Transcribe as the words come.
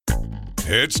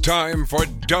It's time for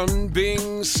Done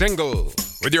Being Single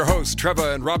with your hosts,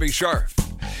 Trevor and Robbie Sharf.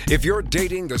 If you're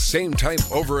dating the same type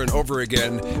over and over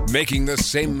again, making the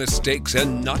same mistakes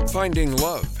and not finding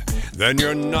love, then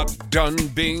you're not done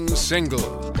being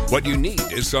single. What you need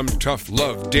is some tough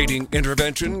love dating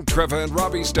intervention, Trevor and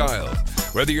Robbie style.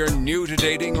 Whether you're new to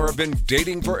dating or have been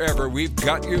dating forever, we've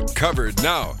got you covered.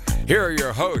 Now, here are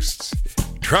your hosts,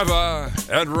 Trevor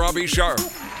and Robbie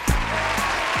Sharf.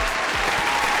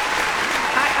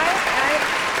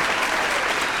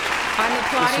 I'm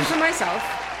applauding for myself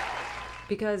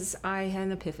because I had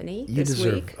an epiphany this week.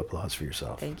 You deserve applause for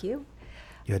yourself. Thank you.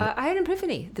 I had an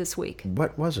epiphany this week.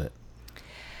 What was it?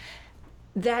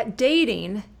 That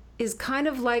dating is kind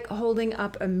of like holding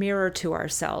up a mirror to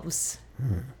ourselves.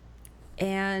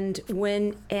 And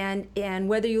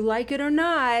whether you like it or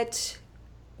not,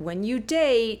 when you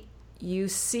date, you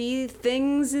see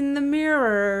things in the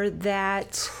mirror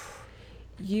that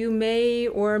you may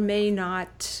or may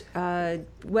not,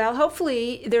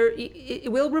 hopefully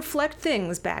it will reflect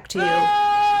things back to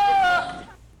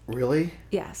you. Really?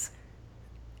 Yes.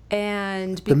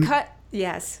 And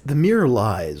yes. The mirror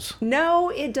lies. No,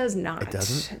 it does not. It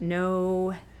doesn't?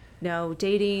 No.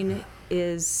 Dating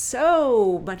is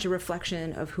so much a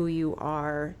reflection of who you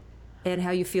are and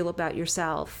how you feel about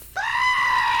yourself.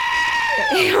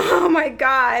 Oh my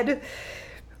God.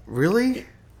 Really?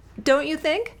 Don't you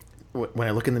think? When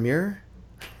I look in the mirror?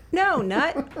 No,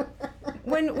 not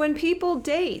when people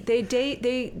date.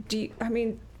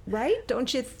 Right?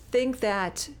 Don't you think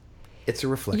that it's a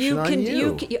reflection on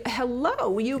you?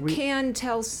 You can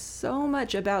tell so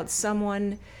much about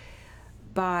someone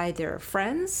by their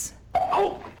friends,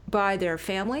 by their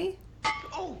family,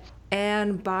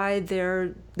 and by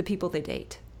the people they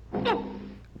date.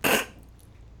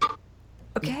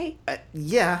 Okay?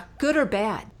 Yeah. Good or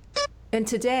bad. And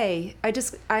today,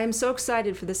 I am so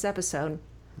excited for this episode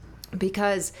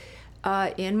because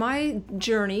in my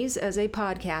journeys as a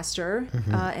podcaster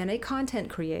and a content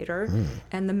creator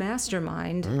and the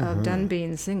mastermind of Done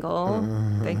Being Single,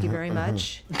 thank you very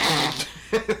much.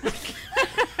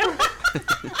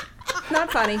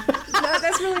 Not funny. No,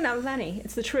 that's really not funny.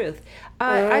 It's the truth.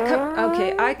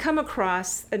 I come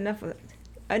across enough.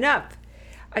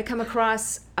 I come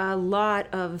across a lot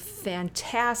of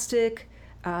fantastic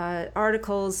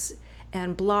articles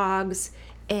and blogs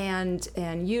and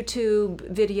YouTube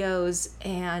videos,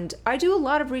 and I do a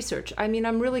lot of research. I mean,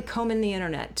 I'm really combing the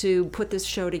internet to put this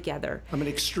show together. I'm an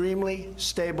extremely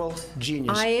stable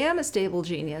genius. I am a stable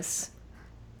genius.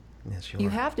 Yes, you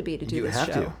have to be to do this show.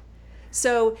 You have to.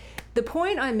 So the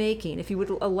point I'm making, if you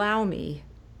would allow me,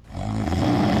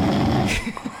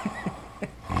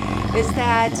 is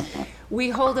that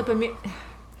we hold up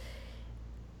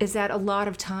is that a lot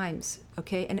of times,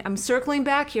 okay? And I'm circling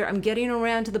back here. I'm getting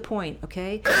around to the point,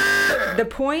 okay? The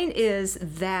point is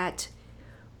that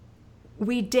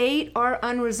we date our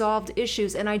unresolved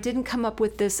issues, and I didn't come up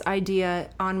with this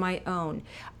idea on my own.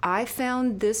 I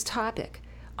found this topic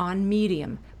on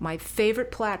Medium, my favorite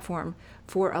platform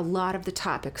for a lot of the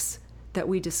topics that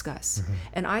we discuss.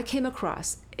 And I came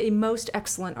across a most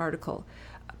excellent article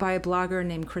by a blogger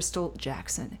named Crystal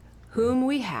Jackson, whom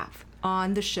we have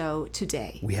on the show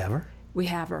today. We have her? We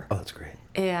have her. Oh, that's great.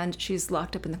 And she's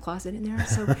locked up in the closet in there.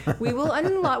 So we will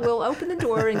we'll open the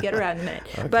door and get her out in a minute.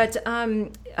 Okay. But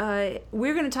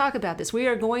we're going to talk about this.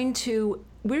 We're going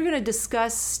to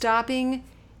discuss stopping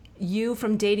you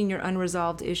from dating your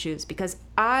unresolved issues, because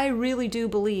I really do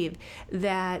believe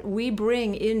that we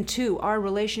bring into our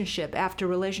relationship after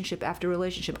relationship after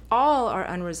relationship all our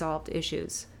unresolved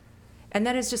issues. And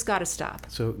that has just got to stop.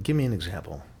 So give me an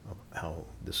example of how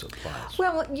this applies.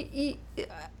 Well,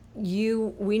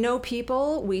 we know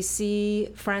people, we see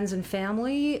friends and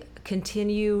family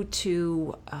continue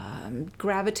to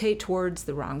gravitate towards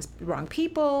the wrong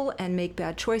people and make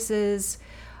bad choices.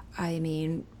 I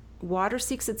mean, water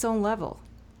seeks its own level,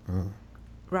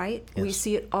 right? Yes. We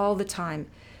see it all the time.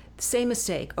 Same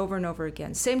mistake over and over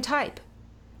again. Same type.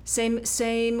 Same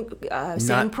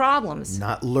problems.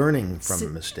 Not learning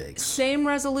from mistakes. Same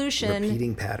resolution.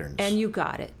 Repeating patterns. And you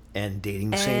got it. And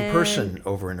dating the same person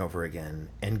over and over again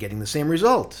and getting the same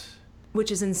result. Which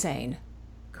is insane.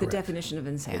 Correct. The definition of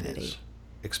insanity. It is.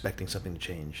 Expecting something to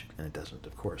change, and it doesn't,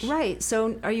 of course. Right.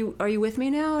 So are you with me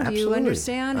now? Absolutely. Do you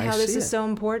understand how this is so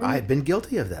important? I've been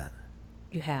guilty of that.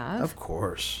 You have? Of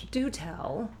course. Do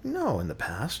tell. No, in the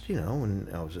past, when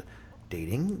I was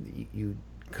dating, you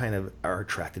kind of are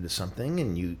attracted to something,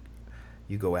 and you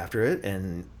go after it,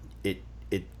 and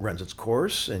it runs its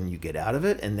course, and you get out of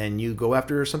it, and then you go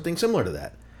after something similar to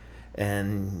that.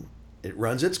 And it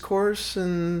runs its course,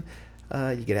 and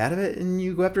you get out of it and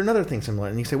you go after another thing similar.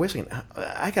 And you say, wait a second,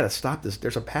 I got to stop this.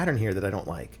 There's a pattern here that I don't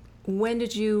like. When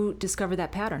did you discover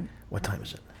that pattern? What time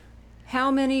is it?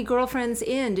 How many girlfriends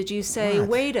in did you say, What?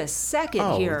 wait a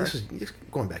second here? This is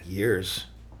going back years.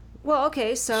 Well,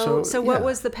 okay, so what yeah.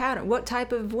 was the pattern? What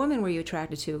type of woman were you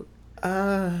attracted to?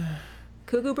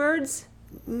 Cuckoo birds?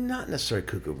 Not necessarily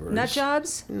cuckoo birds. Nut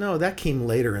jobs? No, that came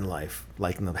later in life,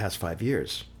 like in the past 5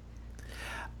 years.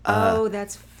 Oh,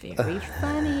 that's very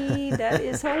funny. That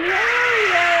is hilarious.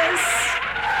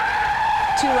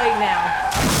 Too late now.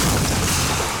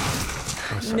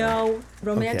 No,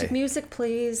 romantic Okay. music,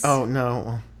 please. Oh,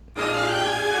 no.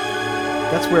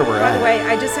 That's where we're By at. the way,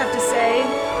 I just have to say,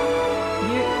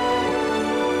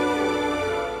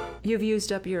 you've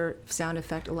used up your sound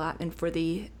effect a lot, and for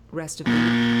the rest of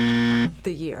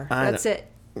the year. That's it.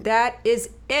 That is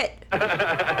it.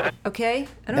 Okay?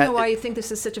 I don't know why you think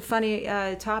this is such a funny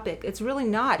topic. It's really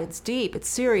not. It's deep. It's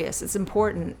serious. It's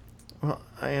important. Well,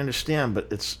 I understand, but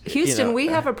it's... Houston, we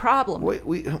have a problem.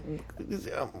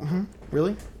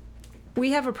 Really?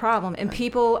 We have a problem, and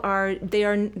people are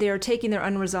taking their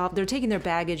unresolved, they're taking their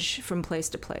baggage from place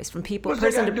to place, from people. What's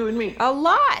that got to do with me? A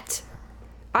lot.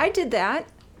 I did that.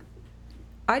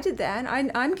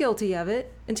 I'm guilty of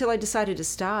it until I decided to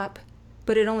stop.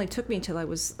 But it only took me until I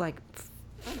was like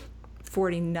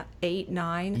 48,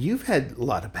 9. You've had a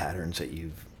lot of patterns that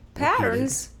you've...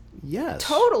 Patterns? repeated. Yes.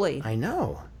 Totally. I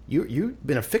know. You've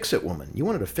been a fix-it woman. You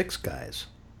wanted to fix guys.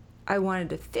 I wanted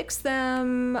to fix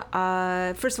them.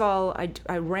 First of all,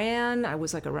 I ran. I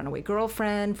was like a runaway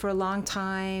girlfriend for a long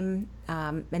time.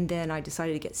 And then I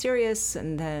decided to get serious,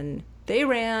 and then they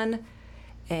ran.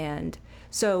 And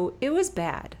so it was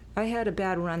bad. I had a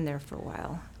bad run there for a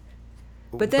while.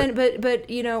 But then, but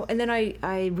you know, and then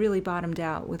I really bottomed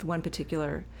out with one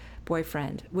particular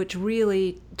boyfriend, which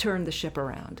really turned the ship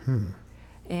around.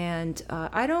 And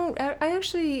I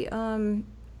actually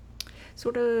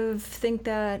sort of think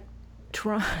that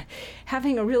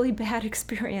having a really bad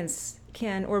experience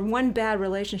or one bad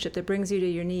relationship that brings you to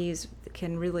your knees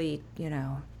can really,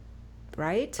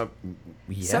 right?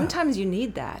 Yeah. Sometimes you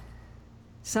need that.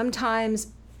 Sometimes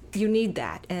you need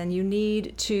that, and you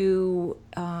need to,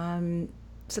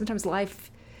 sometimes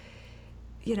life,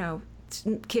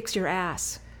 kicks your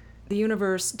ass. The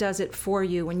universe does it for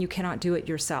you when you cannot do it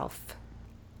yourself.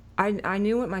 I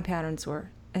knew what my patterns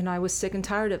were, and I was sick and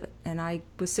tired of it, and I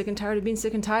was sick and tired of being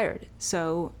sick and tired.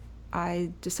 So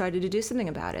I decided to do something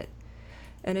about it.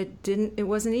 And it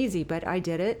wasn't easy, but I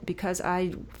did it because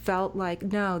I felt like,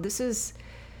 I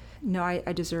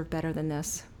deserve better than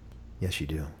this. Yes, you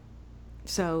do.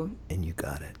 So. And you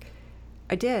got it.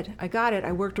 I did. I got it.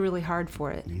 I worked really hard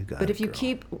for it. You got but it, if you girl.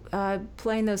 keep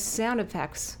playing those sound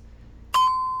effects,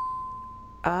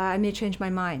 I may change my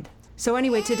mind. So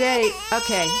anyway, today,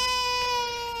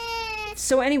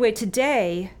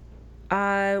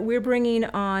 we're bringing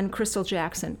on Crystal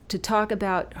Jackson to talk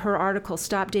about her article,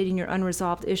 Stop Dating Your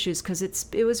Unresolved Issues, because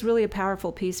it was really a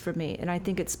powerful piece for me, and I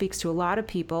think it speaks to a lot of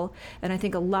people, and I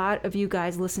think a lot of you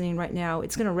guys listening right now,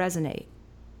 it's going to resonate.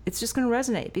 It's just going to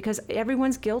resonate because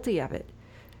everyone's guilty of it.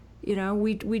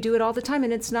 We do it all the time,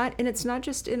 and it's not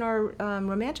just in our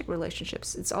romantic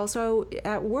relationships. It's also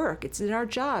at work. It's in our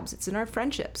jobs. It's in our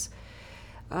friendships.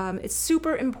 It's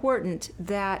super important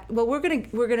that we're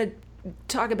gonna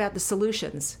talk about the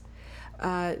solutions,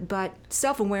 but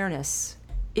self-awareness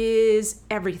is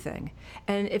everything.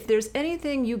 And if there's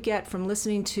anything you get from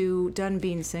listening to Done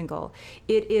Being Single,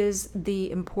 it is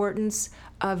the importance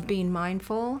of being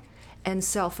mindful and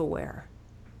self-aware.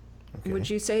 Okay. Would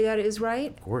you say that is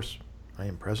right? Of course. I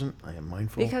am present. I am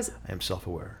mindful. Because I am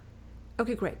self-aware.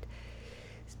 Okay, great.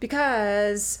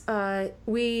 Because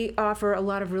we offer a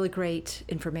lot of really great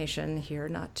information here,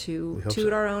 not to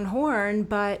toot our own horn,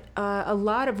 but a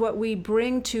lot of what we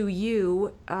bring to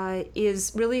you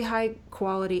is really high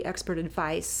quality expert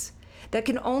advice that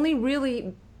you can only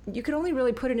really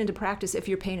put it into practice if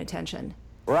you're paying attention.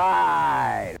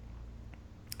 Right.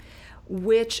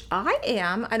 Which I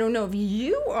am. I don't know if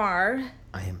you are.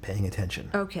 I am paying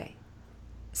attention. Okay.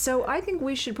 So I think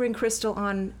we should bring Crystal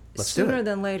on Let's do sooner it.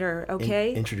 than later,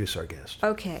 okay? Introduce our guest.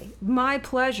 Okay, my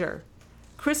pleasure.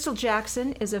 Crystal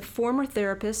Jackson is a former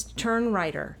therapist turned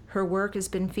writer. Her work has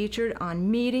been featured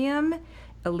on Medium,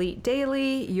 Elite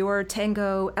Daily, Your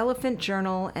Tango, Elephant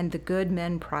Journal, and The Good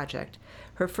Men Project.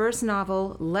 Her first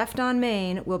novel, Left on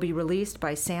Main, will be released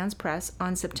by Sands Press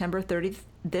on September 30th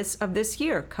of this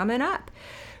year, coming up.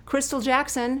 Crystal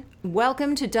Jackson,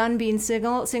 welcome to Done Being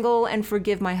Single, and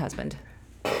forgive my husband.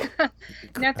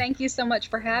 No, thank you so much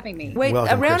for having me. Wait,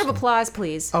 Welcome, a round Crystal. of applause,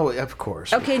 please. Oh, of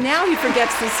course. Okay, now he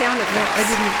forgets the sound effects. I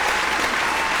didn't.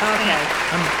 Okay.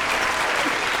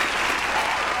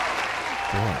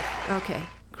 Okay.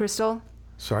 Crystal,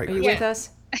 Sorry, are you with us?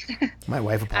 my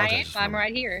wife I am. apologizes. I'm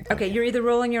right here. Okay, you're either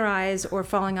rolling your eyes or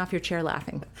falling off your chair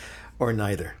laughing. Or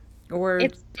neither. Or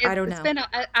I don't know.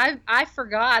 I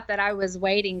forgot that I was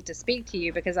waiting to speak to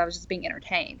you because I was just being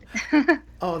entertained.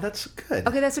 Oh, that's good.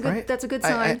 Okay, that's a good right? that's a good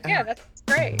sign. Yeah, that's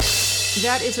great.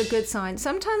 That is a good sign.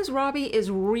 Sometimes Robbie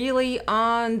is really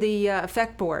on the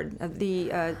effect board,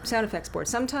 the sound effects board.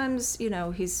 Sometimes,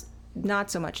 he's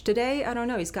not so much. Today, I don't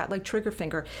know. He's got like trigger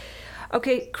finger.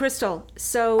 Okay, Crystal.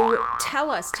 So tell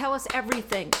us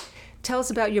everything. Tell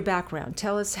us about your background.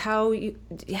 Tell us how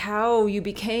you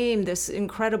became this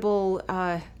incredible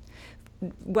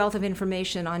wealth of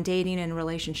information on dating and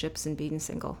relationships and being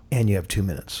single. And you have 2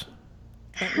 minutes.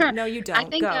 No, you don't.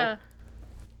 Go.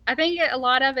 I think a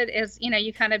lot of it is,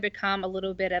 you kind of become a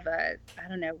little bit of a,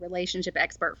 relationship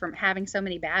expert from having so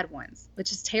many bad ones,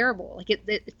 which is terrible. Like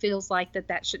it feels like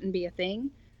that shouldn't be a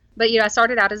thing. But, I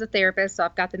started out as a therapist, so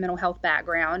I've got the mental health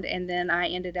background, and then I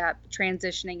ended up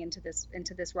transitioning into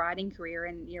this writing career,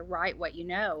 and write what you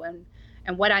know.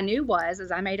 And what I knew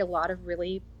is I made a lot of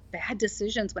really bad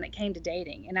decisions when it came to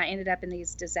dating, and I ended up in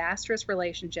these disastrous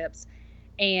relationships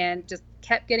and just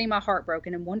kept getting my heart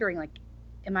broken and wondering, like,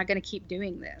 am I going to keep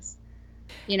doing this?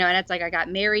 And it's like I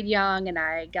got married young, and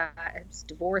I was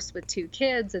divorced with 2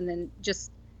 kids, and then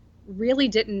just really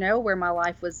didn't know where my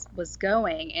life was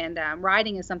going. And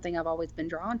writing is something I've always been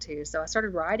drawn to. So I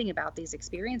started writing about these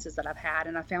experiences that I've had,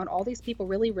 and I found all these people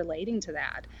really relating to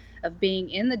that, of being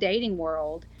in the dating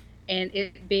world and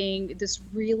it being this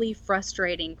really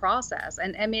frustrating process.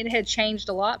 And I mean, it had changed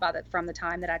a lot from the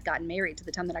time that I'd gotten married to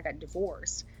the time that I got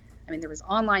divorced. I mean, there was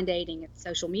online dating and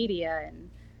social media, and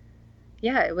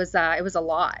yeah, it was a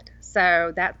lot.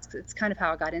 So it's kind of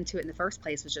how I got into it in the first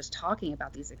place, was just talking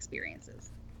about these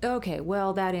experiences. Okay,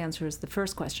 well, that answers the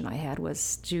first question I had,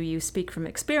 was, do you speak from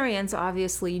experience?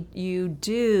 Obviously, you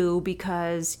do,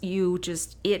 because you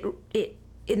just, and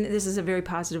this is a very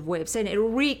positive way of saying it, it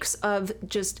reeks of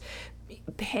just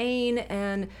pain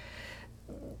and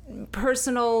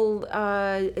personal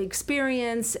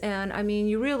experience. And I mean,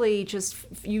 you really just,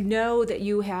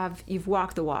 that you've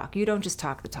walked the walk. You don't just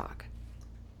talk the talk.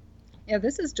 Yeah,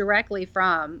 this is directly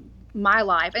from my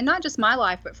life, and not just my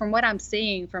life, but from what I'm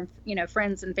seeing from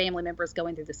friends and family members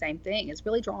going through the same thing, is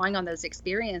really drawing on those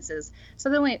experiences, so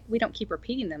then we don't keep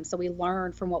repeating them, so we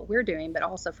learn from what we're doing, but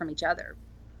also from each other.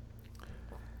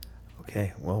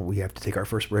 Okay, well, we have to take our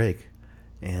first break,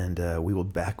 and we will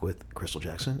be back with Crystal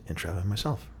Jackson and Trevor and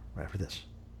myself right after this.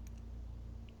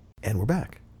 And we're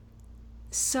back.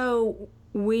 So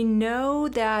we know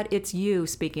that it's you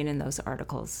speaking in those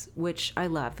articles, which I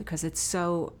love because it's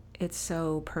so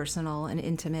personal and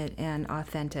intimate and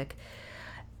authentic.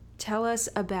 Tell us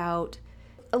a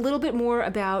little bit more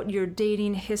about your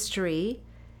dating history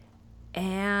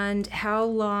and how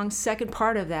long, second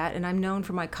part of that, and I'm known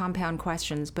for my compound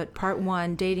questions, but part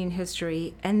 1, dating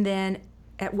history, and then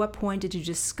at what point did you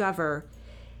discover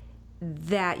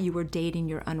that you were dating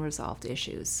your unresolved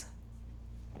issues?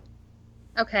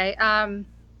 Okay,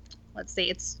 let's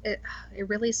see. It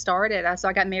really started. So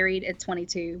I got married at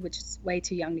 22, which is way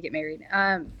too young to get married.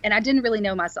 And I didn't really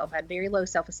know myself. I had very low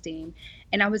self-esteem,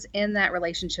 and I was in that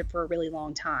relationship for a really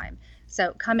long time.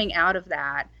 So coming out of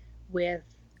that with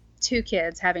 2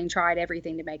 kids, having tried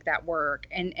everything to make that work,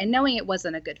 and knowing it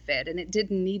wasn't a good fit and it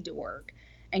didn't need to work,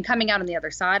 and coming out on the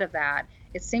other side of that,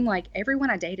 it seemed like everyone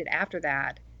I dated after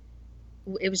that,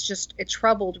 it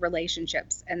troubled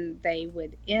relationships, and they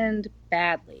would end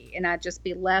badly, and I'd just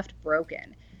be left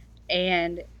broken.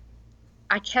 And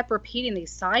I kept repeating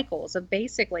these cycles of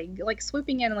basically like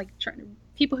swooping in and like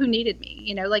people who needed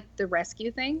me, like the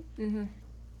rescue thing. Mm-hmm.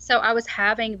 So I was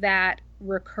having that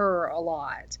recur a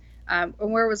lot,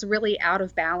 where it was really out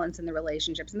of balance in the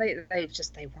relationships, and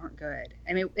they weren't good.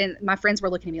 I mean, and my friends were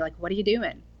looking at me like, "What are you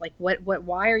doing? Like,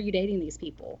 why are you dating these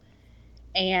people?"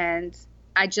 And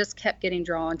I just kept getting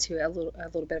drawn to a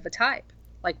little bit of a type,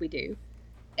 like we do.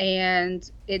 And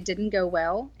it didn't go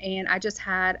well. And I just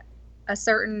had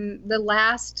the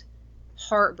last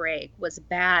heartbreak was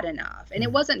bad enough. And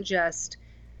it wasn't just,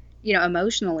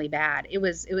 emotionally bad. It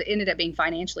ended up being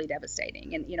financially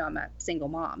devastating. And, I'm a single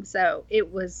mom. So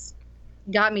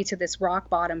got me to this rock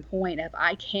bottom point of,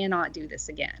 I cannot do this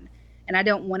again. And I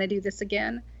don't want to do this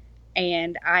again.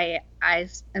 And I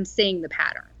am seeing the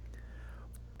pattern.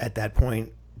 At that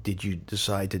point, did you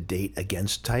decide to date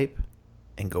against type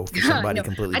and go for somebody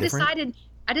completely different?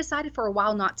 I decided for a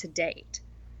while not to date.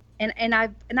 And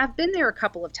I've been there a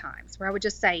couple of times where I would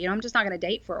just say, I'm just not going to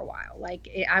date for a while. Like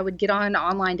I would get on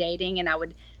online dating, and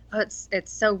it's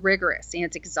so rigorous and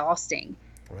it's exhausting.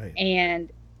 Right.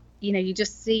 And you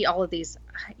just see all of these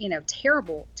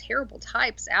terrible, terrible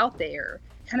types out there,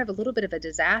 kind of a little bit of a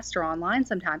disaster online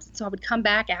sometimes. And so I would come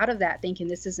back out of that thinking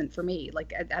this isn't for me.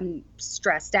 Like I'm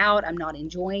stressed out. I'm not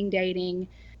enjoying dating.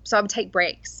 So I would take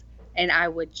breaks and I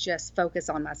would just focus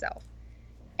on myself.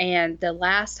 And the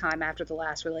last time after the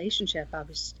last relationship,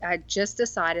 I just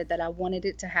decided that I wanted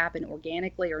it to happen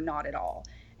organically or not at all.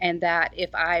 And that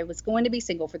if I was going to be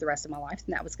single for the rest of my life,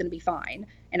 then that was going to be fine.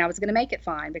 And I was going to make it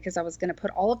fine because I was going to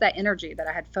put all of that energy that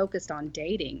I had focused on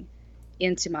dating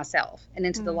into myself and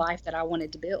into the life that I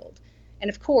wanted to build. And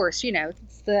of course,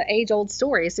 it's the age old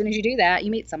story. As soon as you do that,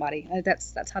 you meet somebody.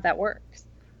 That's how that works.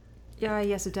 Yeah,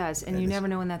 yes, it does. And you never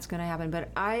know when that's going to happen. But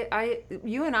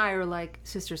you and I are like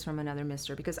sisters from another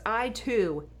mister, because I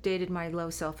too dated my low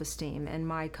self-esteem and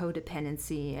my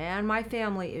codependency and my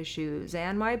family issues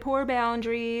and my poor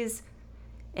boundaries.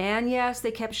 And yes,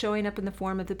 they kept showing up in the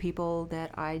form of the people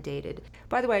that I dated.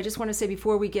 By the way, I just want to say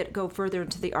before we go further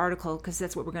into the article, because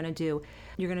that's what we're going to do,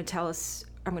 you're going to tell us,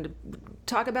 I'm going to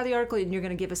talk about the article and you're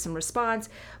going to give us some response.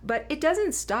 But it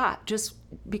doesn't stop just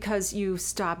because you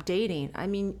stop dating. I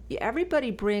mean,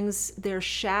 everybody brings their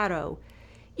shadow.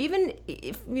 Even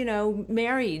if,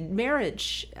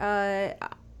 marriage,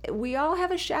 we all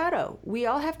have a shadow. We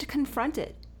all have to confront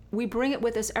it. We bring it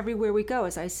with us everywhere we go,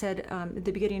 as I said at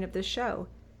the beginning of this show.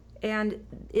 And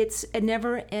it's a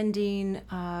never-ending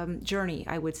journey,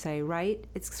 I would say, right?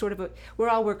 It's sort of we're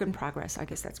all work in progress. I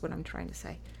guess that's what I'm trying to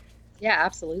say. Yeah,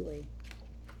 absolutely.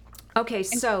 Okay,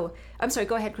 so I'm sorry.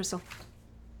 Go ahead, Crystal.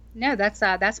 No, that's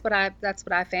what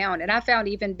I found, and I found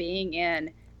even being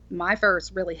in my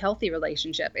first really healthy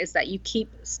relationship is that you keep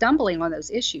stumbling on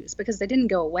those issues because they didn't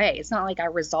go away. It's not like I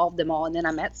resolved them all and then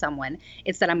I met someone.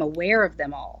 It's that I'm aware of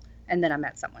them all and then I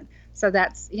met someone. So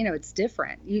that's it's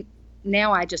different.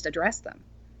 Now I just address them.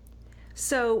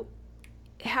 So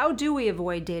how do we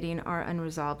avoid dating our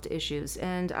unresolved issues?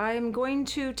 And I'm going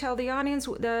to tell the audience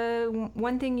the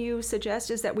one thing you suggest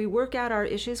is that we work out our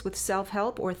issues with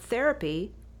self-help or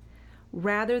therapy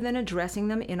rather than addressing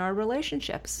them in our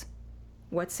relationships.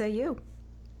 What say you?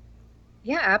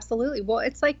 Yeah, absolutely. Well,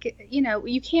 it's like,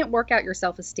 you can't work out your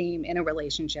self-esteem in a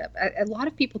relationship. A lot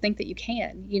of people think that you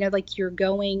can, like you're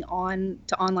going on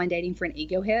to online dating for an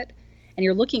ego hit. And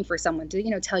you're looking for someone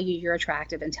to, tell you you're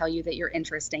attractive and tell you that you're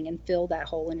interesting and fill that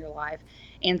hole in your life.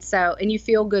 And you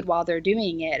feel good while they're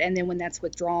doing it. And then when that's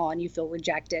withdrawn, you feel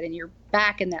rejected and you're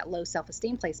back in that low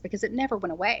self-esteem place because it never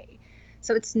went away.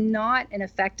 So it's not an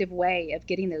effective way of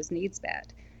getting those needs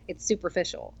met. It's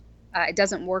superficial. It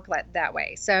doesn't work that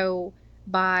way. So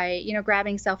by,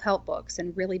 grabbing self-help books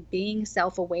and really being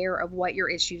self-aware of what your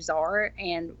issues are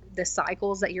and the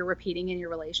cycles that you're repeating in your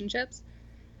relationships,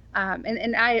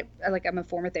 and I'm a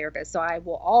former therapist, so I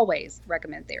will always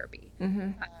recommend therapy,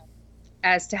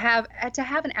 as to have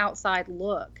an outside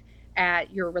look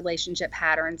at your relationship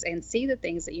patterns and see the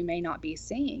things that you may not be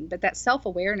seeing. But that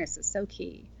self-awareness is so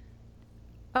key.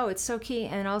 Oh, it's so key,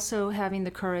 and also having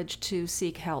the courage to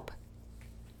seek help.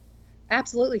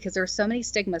 Absolutely, because there are so many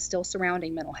stigmas still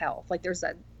surrounding mental health. Like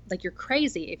you're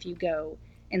crazy if you go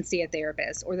and see a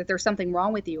therapist, or that there's something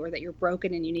wrong with you, or that you're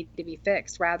broken and you need to be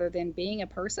fixed, rather than being a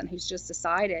person who's just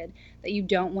decided that you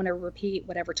don't want to repeat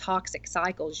whatever toxic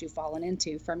cycles you've fallen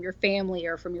into from your family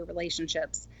or from your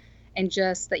relationships, and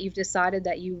just that you've decided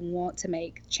that you want to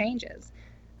make changes.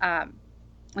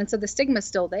 And so the stigma is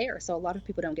still there, so a lot of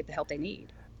people don't get the help they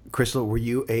need. Crystal, were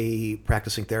you a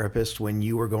practicing therapist when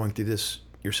you were going through this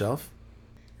yourself?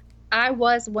 I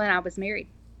was when I was married.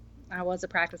 I was a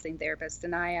practicing therapist,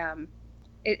 and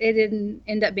it didn't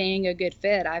end up being a good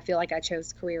fit. I feel like I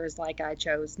chose careers like I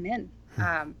chose men,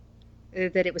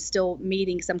 that it was still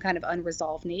meeting some kind of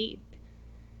unresolved need.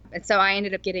 And so I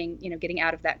ended up getting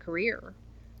out of that career.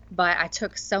 But I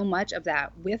took so much of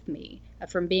that with me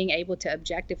from being able to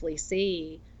objectively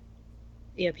see,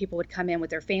 people would come in with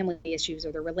their family issues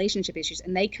or their relationship issues,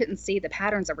 and they couldn't see the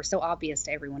patterns that were so obvious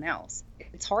to everyone else.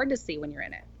 It's hard to see when you're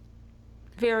in it.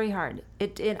 Very hard.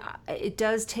 It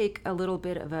does take a little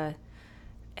bit of a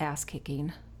ass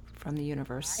kicking from the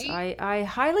universe. Right? I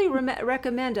highly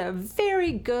recommend a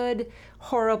very good,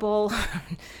 horrible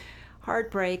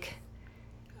heartbreak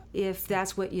if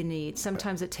that's what you need.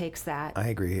 Sometimes it takes that. I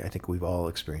agree. I think we've all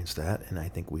experienced that, and I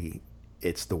think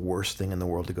it's the worst thing in the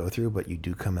world to go through, but you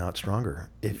do come out stronger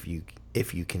if you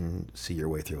can see your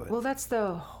way through it. Well, that's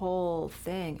the whole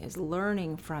thing, is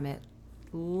learning from it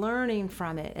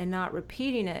and not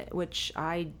repeating it, which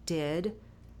I did.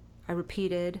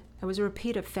 I was a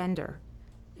repeat offender.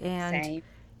 And same.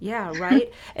 Yeah,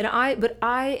 right. But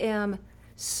I am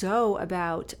so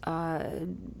about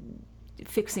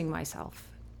fixing myself.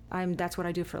 That's what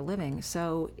I do for a living.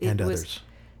 So it and was, others.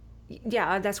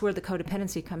 yeah, that's where the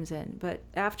codependency comes in. But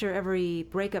after every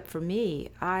breakup for me,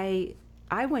 I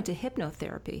went to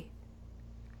hypnotherapy.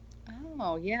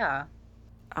 Oh, yeah.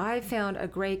 I found a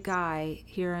great guy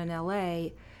here in LA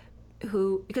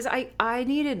who, because I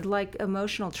needed like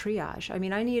emotional triage. I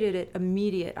mean, I needed it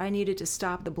immediate. I needed to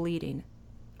stop the bleeding.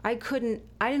 I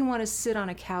didn't want to sit on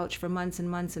a couch for months and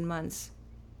months and months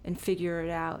and figure it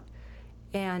out.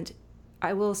 And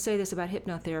I will say this about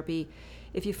hypnotherapy: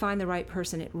 if you find the right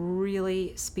person, it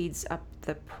really speeds up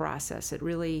the process. It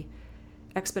really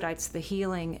expedites the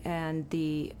healing and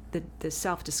the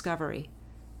self-discovery.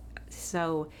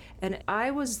 So, and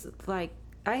I was like,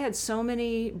 I had so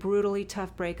many brutally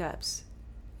tough breakups,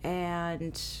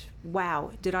 and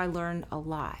wow, did I learn a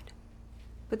lot.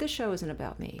 But this show isn't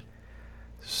about me.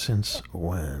 Since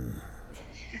when?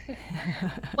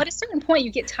 Well, at a certain point,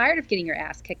 you get tired of getting your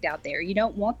ass kicked out there. You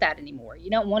don't want that anymore. You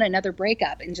don't want another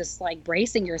breakup and just like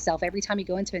bracing yourself every time you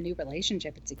go into a new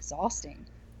relationship. It's exhausting.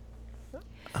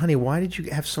 Honey, why did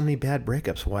you have so many bad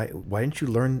breakups? Why didn't you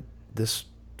learn this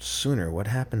sooner? What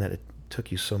happened that it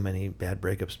took you so many bad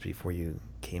breakups before you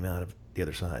came out of the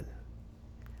other side?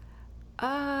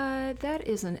 That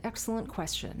is an excellent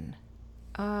question.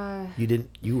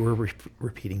 You were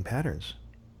repeating patterns,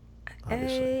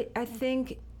 obviously. I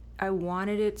think I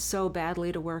wanted it so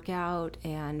badly to work out,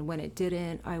 and when it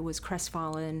didn't, I was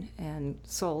crestfallen and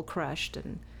soul crushed,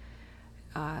 and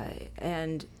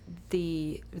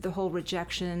the whole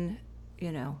rejection,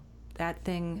 that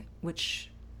thing, which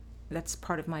that's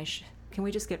part of my. Can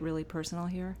we just get really personal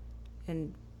here,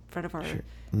 in front of our Sure.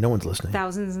 No one's listening.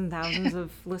 thousands and thousands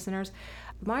of listeners?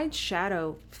 My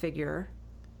shadow figure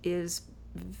is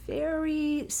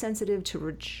very sensitive to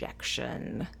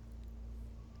rejection.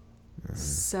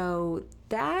 So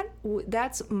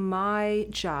that's my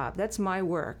job. That's my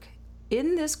work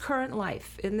in this current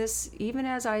life. In this, even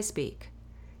as I speak,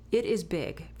 it is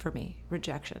big for me.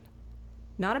 Rejection,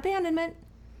 not abandonment,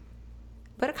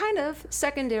 but a kind of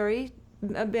secondary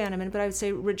abandonment. But I would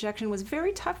say rejection was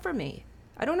very tough for me.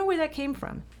 I don't know where that came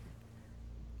from.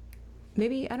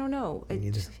 Maybe, I don't know. Me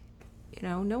neither.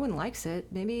 No one likes it.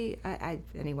 Maybe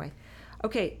anyway.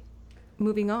 Okay,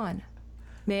 moving on.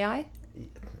 May I?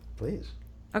 Please.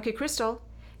 Okay, Crystal,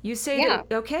 you say Yeah.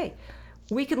 that, okay,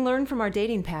 we can learn from our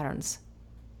dating patterns.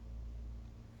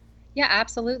 Yeah,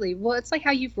 absolutely. Well, it's like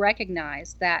how you've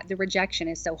recognized that the rejection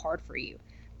is so hard for you,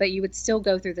 but you would still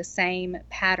go through the same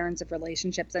patterns of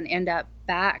relationships and end up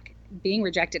back being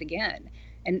rejected again.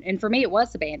 And for me, it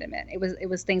was abandonment. It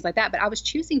was things like that. But I was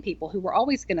choosing people who were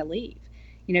always going to leave.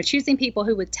 Choosing people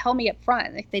who would tell me up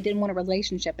front if they didn't want a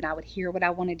relationship, and I would hear what I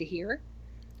wanted to hear.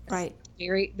 Right.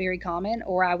 Very, very common.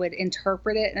 Or I would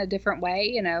interpret it in a different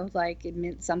way, like it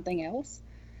meant something else.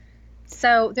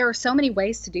 So there are so many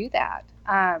ways to do that.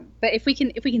 But if we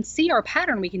can see our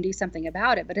pattern, we can do something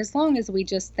about it. But as long as we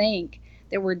just think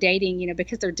that we're dating,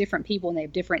 because they're different people and they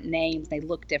have different names, they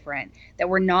look different, that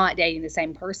we're not dating the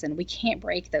same person, we can't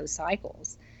break those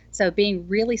cycles. So being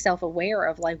really self-aware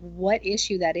of like what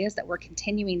issue that is that we're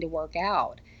continuing to work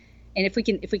out. And if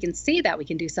we can see that, we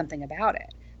can do something about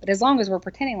it. But as long as we're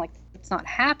pretending like it's not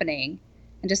happening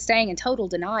and just staying in total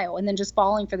denial and then just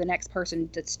falling for the next person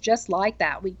that's just like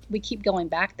that, we keep going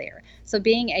back there. So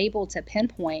being able to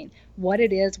pinpoint what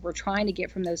it is we're trying to get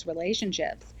from those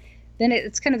relationships, then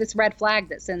it's kind of this red flag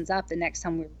that sends up the next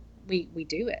time we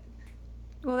do it.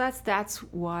 Well, that's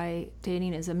why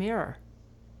dating is a mirror.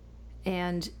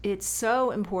 And it's so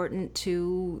important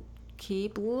to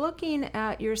keep looking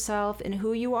at yourself and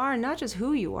who you are, and not just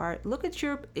who you are. Look at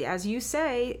as you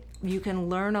say, you can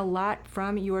learn a lot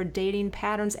from your dating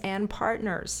patterns and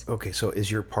partners. Okay, so is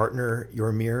your partner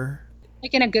your mirror?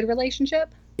 Like in a good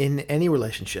relationship? In any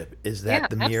relationship, is that Yeah,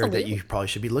 the mirror that absolutely. you probably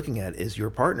should be looking at is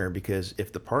your partner? Because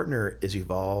if the partner is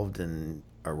evolved and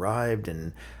arrived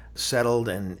and settled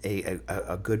and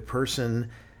a good person,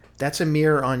 that's a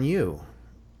mirror on you,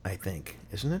 I think,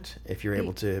 isn't it? If you're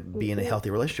able to be in a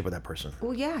healthy relationship with that person.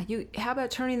 Well, yeah. How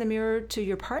about turning the mirror to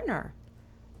your partner?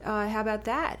 How about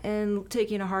that? And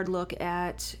taking a hard look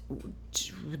at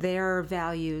their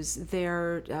values,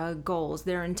 their goals,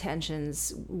 their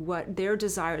intentions, what their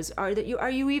desires are.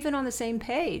 Are you even on the same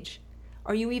page?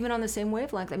 Are you even on the same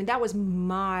wavelength? I mean, that was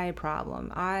my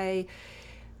problem. I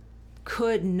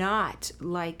could not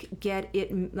get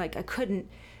it. Like I couldn't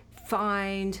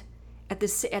find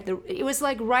it was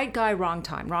like right guy, wrong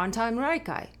time, right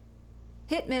guy.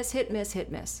 Hit miss, hit miss,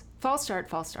 hit miss. False start,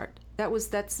 false start.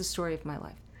 That's the story of my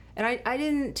life. And I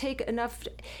didn't take enough,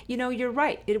 you're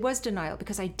right. It was denial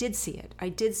because I did see it. I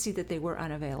did see that they were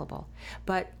unavailable.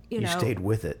 But, You stayed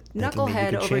with it. thinking that you knucklehead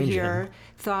could over change here them.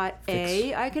 thought,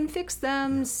 A, I can fix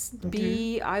them.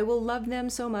 B, Mm-hmm. I will love them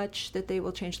so much that they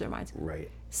will change their minds.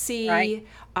 Right. C, Right.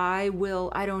 I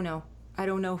don't know. I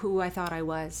don't know who I thought I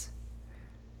was.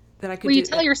 That I could Well, you do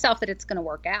tell that. yourself that it's going to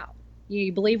work out.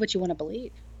 You believe what you want to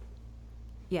believe.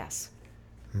 Yes.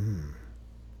 You,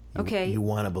 Okay. You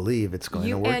want to believe it's going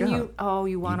to work out.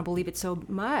 You want to believe it so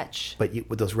much. But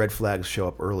those red flags show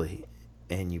up early,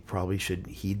 and you probably should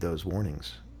heed those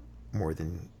warnings more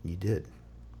than you did.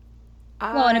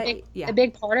 Well, and Yeah. a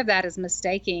big part of that is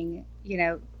mistaking,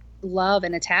 love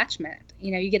and attachment.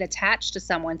 You get attached to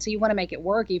someone, so you want to make it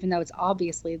work, even though it's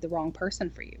obviously the wrong person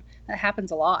for you. That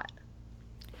happens a lot.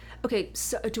 Okay,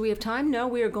 so do we have time? No,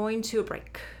 we are going to a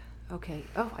break. Okay.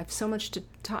 Oh, I have so much to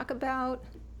talk about.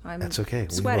 That's okay.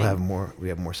 Sweating. We will have more. We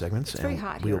have more segments. It's very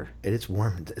hot we'll- here. It's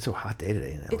warm. It's a hot day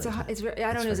today in LA. It's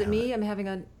I don't know. Is it me? I'm having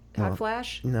a hot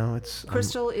flash. No, it's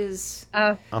Crystal is.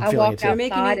 I'm I feeling walked it too.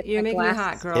 outside. You're making me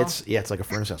hot, girl. It's like a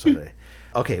furnace outside today.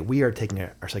 Okay, we are taking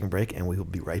our second break, and we will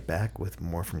be right back with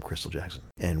more from Crystal Jackson.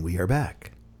 And we are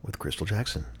back with Crystal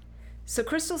Jackson. So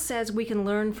Crystal says we can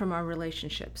learn from our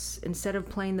relationships. Instead of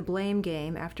playing the blame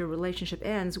game after a relationship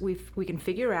ends, we can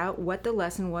figure out what the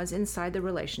lesson was inside the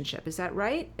relationship. Is that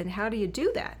right? And how do you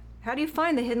do that? How do you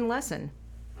find the hidden lesson?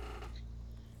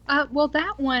 Well,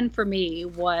 that one for me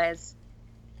was,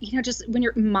 just when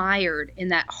you're mired in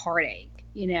that heartache,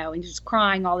 and you're just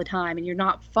crying all the time and you're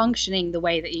not functioning the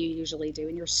way that you usually do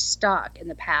and you're stuck in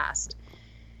the past.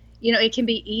 It can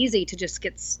be easy to just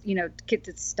get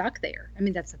stuck there. I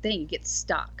mean, that's the thing, you get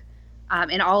stuck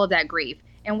in all of that grief.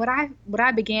 And what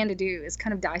I began to do is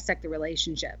kind of dissect the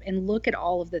relationship and look at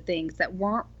all of the things that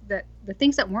weren't the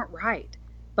things that weren't right,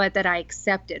 but that I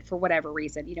accepted for whatever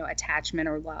reason, attachment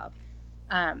or love.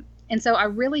 And so I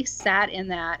really sat in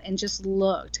that and just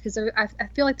looked, because I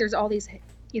feel like there's all these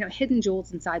hidden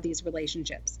jewels inside these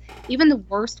relationships. Even the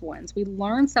worst ones, we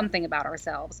learn something about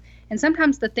ourselves. And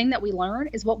sometimes the thing that we learn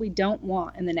is what we don't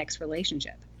want in the next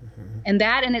relationship. Mm-hmm. And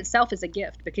that in itself is a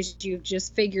gift, because you've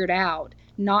just figured out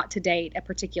not to date a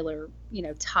particular,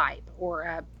 type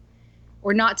or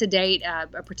not to date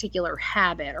a particular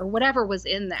habit or whatever was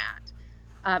in that.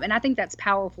 And I think that's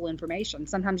powerful information.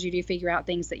 Sometimes you do figure out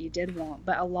things that you did want,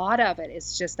 but a lot of it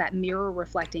is just that mirror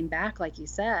reflecting back, like you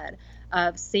said,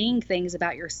 of seeing things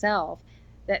about yourself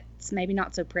that's maybe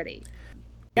not so pretty.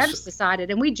 I've just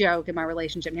decided, and we joke in my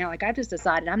relationship now, like I've just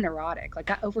decided I'm neurotic. Like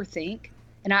I overthink,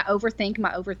 and I overthink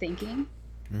my overthinking.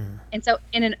 Mm. And so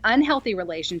in an unhealthy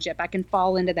relationship, I can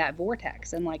fall into that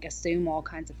vortex and like assume all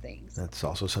kinds of things. That's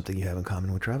also something you have in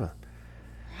common with Trevor.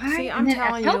 Right. See, I'm and then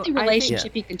telling a healthy you,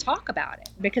 relationship, you can talk about it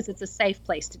because it's a safe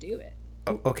place to do it.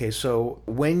 Okay, so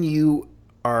when you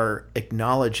are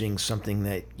acknowledging something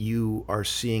that you are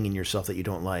seeing in yourself that you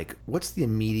don't like, what's the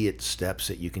immediate steps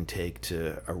that you can take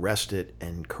to arrest it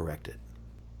and correct it?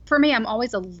 For me, I'm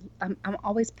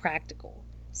always practical.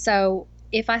 So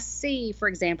if I see, for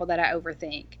example, that I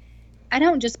overthink, I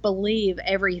don't just believe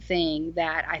everything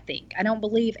that I think. I don't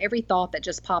believe every thought that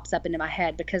just pops up into my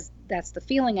head because that's the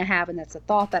feeling I have and that's the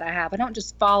thought that I have. I don't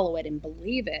just follow it and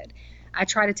believe it. I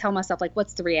try to tell myself, like,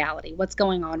 what's the reality? What's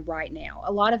going on right now?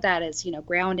 A lot of that is,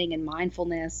 grounding in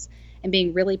mindfulness and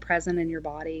being really present in your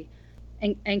body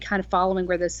and kind of following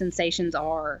where those sensations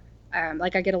are.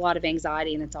 Like I get a lot of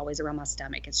anxiety and it's always around my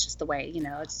stomach. It's just the way,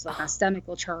 it's like my stomach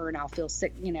will churn. I'll feel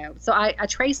sick, So I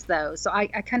trace those. So I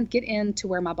kind of get into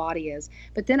where my body is.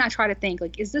 But then I try to think,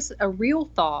 like, is this a real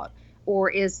thought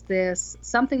or is this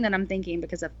something that I'm thinking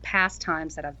because of past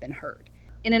times that I've been hurt?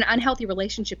 In an unhealthy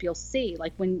relationship, you'll see,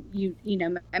 like when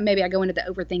maybe I go into the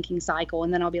overthinking cycle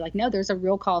and then I'll be like, no, there's a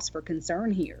real cause for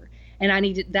concern here. And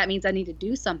that means I need to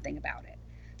do something about it.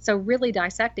 So really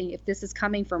dissecting if this is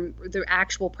coming from the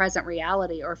actual present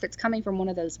reality or if it's coming from one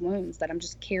of those wounds that I'm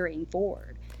just carrying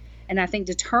forward. And I think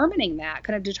determining that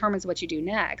kind of determines what you do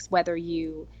next, whether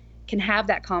you can have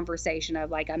that conversation of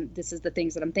like, this is the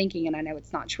things that I'm thinking and I know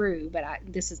it's not true, but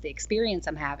this is the experience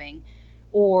I'm having,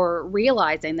 or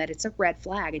realizing that it's a red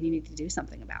flag and you need to do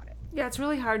something about it. Yeah, it's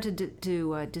really hard to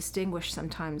distinguish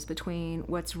sometimes between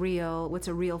what's real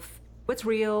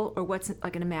or what's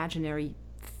like an imaginary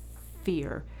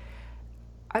fear.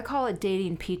 I call it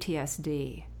dating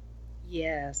PTSD.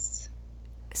 Yes.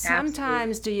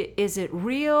 Sometimes is it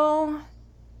real?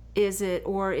 Is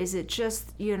it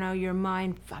just, your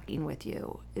mind fucking with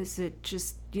you? Is it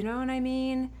just, you know what I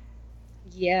mean?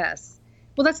 Yes.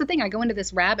 Well, that's the thing. I go into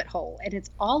this rabbit hole and it's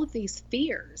all of these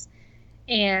fears.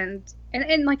 And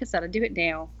And like I said, I do it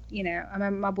now.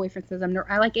 My boyfriend says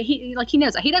I like he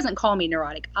knows he doesn't call me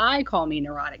neurotic. I call me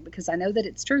neurotic because I know that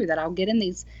it's true that I'll get in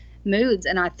these moods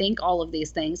and I think all of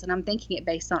these things and I'm thinking it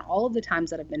based on all of the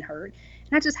times that I've been hurt.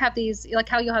 And I just have these, like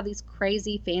how you'll have these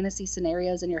crazy fantasy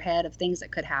scenarios in your head of things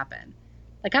that could happen.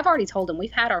 Like I've already told him,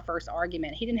 we've had our first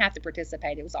argument. He didn't have to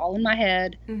participate. It was all in my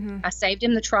head. Mm-hmm. I saved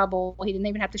him the trouble. He didn't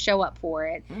even have to show up for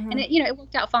it. Mm-hmm. And it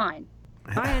worked out fine.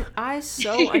 I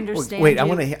so understand. Wait, you.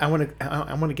 I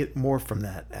want to get more from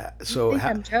that. So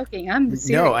I'm joking. I'm serious.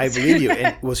 No, I believe you.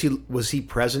 And was he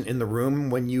present in the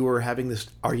room when you were having this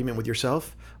argument with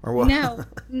yourself, or what?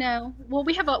 No. Well,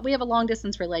 we have a long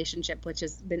distance relationship, which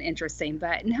has been interesting.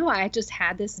 But no, I just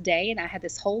had this day, and I had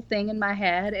this whole thing in my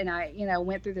head, and I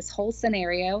went through this whole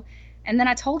scenario. And then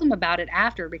I told him about it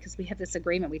after because we have this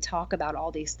agreement. We talk about all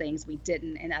these things we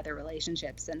didn't in other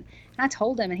relationships. And I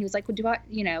told him, and he was like, well,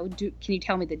 can you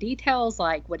tell me the details?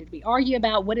 Like, what did we argue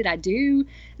about? What did I do?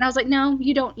 And I was like, no,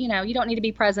 you don't need to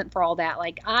be present for all that.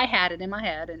 Like, I had it in my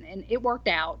head and it worked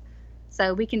out.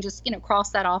 So we can just,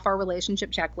 cross that off our relationship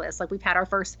checklist. Like, we've had our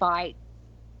first fight,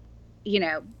 you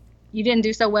didn't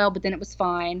do so well, but then it was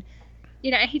fine.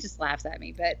 He just laughs at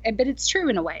me, but it's true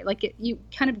in a way. Like you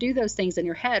kind of do those things in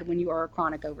your head when you are a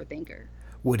chronic overthinker.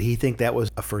 Would he think that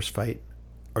was a first fight,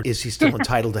 or is he still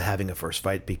entitled to having a first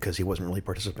fight because he wasn't really a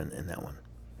participant in that one?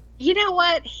 You know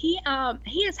what? He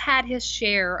has had his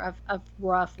share of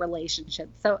rough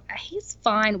relationships, so he's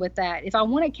fine with that. If I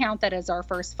want to count that as our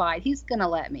first fight, he's gonna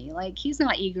let me. Like, he's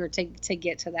not eager to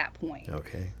get to that point.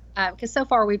 Okay. Because so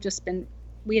far we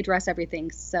address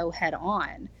everything so head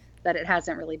on that it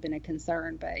hasn't really been a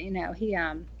concern. But he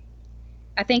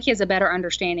I think he has a better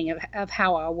understanding of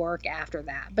how I work after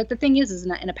that. But the thing is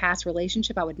in a past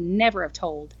relationship, I would never have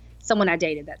told someone I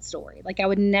dated that story. Like, I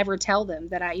would never tell them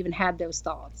that I even had those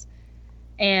thoughts.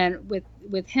 And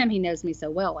with him, he knows me so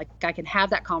well. Like, I can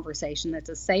have that conversation. That's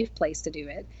a safe place to do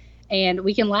it, and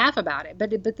we can laugh about it.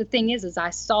 But the thing is I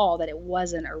saw that it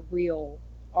wasn't a real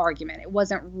argument. It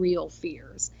wasn't real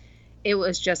fears. It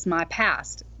was just my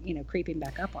past, creeping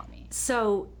back up on me.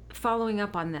 So following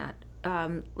up on that,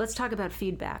 let's talk about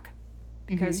feedback,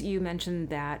 because you mentioned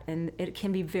that, and it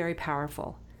can be very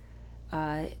powerful.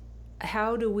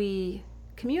 How do we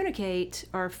communicate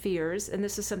our fears? And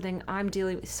this is something I'm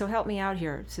dealing with. So help me out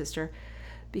here, sister,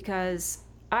 because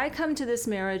I come to this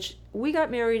marriage. We got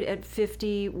married at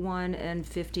 51 and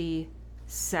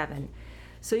 57.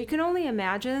 So you can only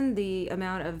imagine the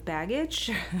amount of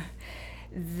baggage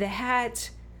that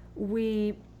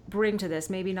we bring to this.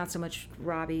 Maybe not so much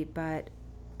Robbie, but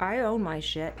I own my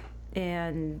shit.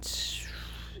 And,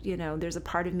 there's a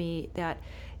part of me that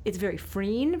it's very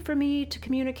freeing for me to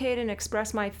communicate and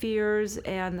express my fears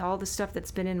and all the stuff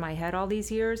that's been in my head all these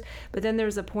years. But then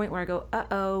there's a point where I go,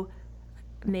 uh-oh,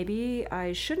 maybe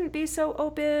I shouldn't be so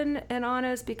open and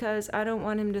honest because I don't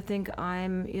want him to think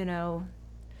I'm,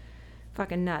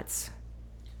 fucking nuts.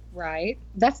 Right.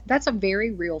 That's a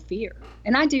very real fear.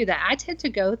 And I do that. I tend to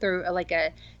go through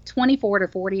a 24 to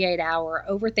 48 hour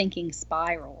overthinking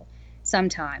spiral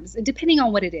sometimes, depending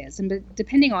on what it is and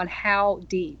depending on how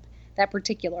deep that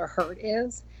particular hurt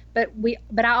is. But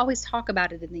I always talk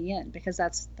about it in the end, because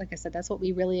that's, like I said, that's what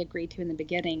we really agreed to in the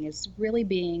beginning, is really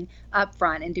being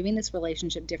upfront and doing this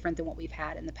relationship different than what we've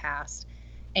had in the past.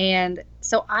 And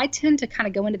so I tend to kind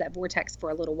of go into that vortex for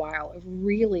a little while of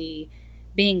really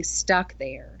being stuck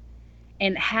there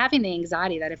and having the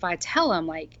anxiety that if I tell him,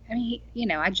 I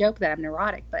joke that I'm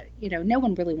neurotic, but, no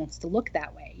one really wants to look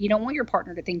that way. You don't want your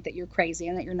partner to think that you're crazy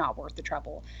and that you're not worth the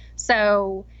trouble.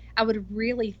 So I would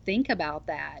really think about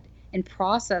that and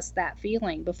process that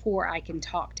feeling before I can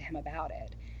talk to him about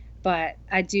it. But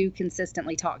I do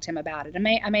consistently talk to him about it.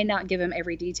 I may not give him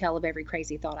every detail of every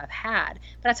crazy thought I've had,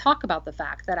 but I talk about the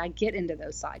fact that I get into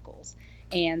those cycles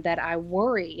and that I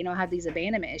worry, I have these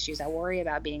abandonment issues. I worry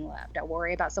about being left. I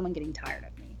worry about someone getting tired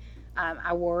of me.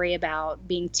 I worry about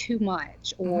being too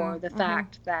much, or the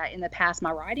fact that in the past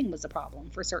my writing was a problem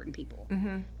for certain people.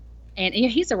 And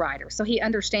he's a writer, so he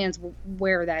understands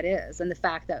where that is, and the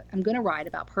fact that I'm going to write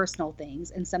about personal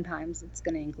things, and sometimes it's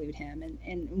going to include him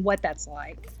and what that's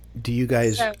like. Do you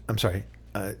guys, I'm sorry,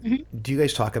 do you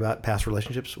guys talk about past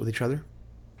relationships with each other?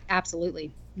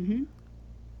 Absolutely.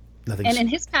 Nothing. And in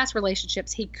his past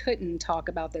relationships, he couldn't talk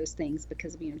about those things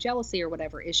because of jealousy or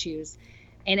whatever issues.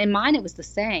 And in mine, it was the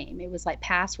same. It was like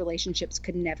past relationships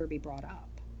could never be brought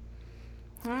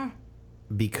up.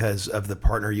 Because of the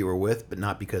partner you were with, but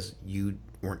not because you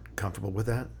weren't comfortable with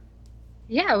that?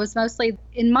 Yeah, it was mostly,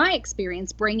 in my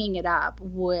experience, bringing it up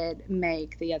would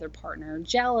make the other partner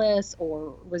jealous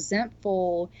or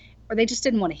resentful, or they just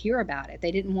didn't want to hear about it.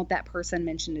 They didn't want that person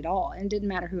mentioned at all. And it didn't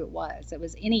matter who it was. It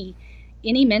was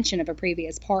any mention of a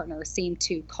previous partner seemed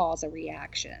to cause a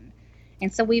reaction.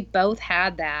 And so we've both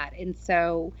had that. And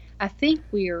so I think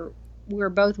we're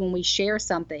both, when we share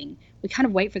something, we kind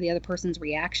of wait for the other person's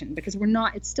reaction, because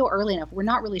it's still early enough. We're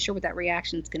not really sure what that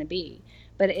reaction is going to be.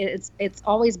 But it's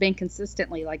always been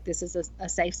consistently like, this is a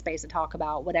safe space to talk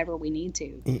about whatever we need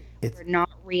to. We're not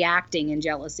reacting in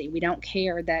jealousy. We don't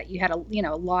care that you had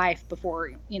a life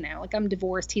before, like I'm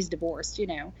divorced, he's divorced,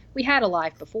 we had a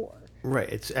life before.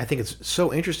 Right. I think it's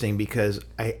so interesting because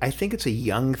I think it's a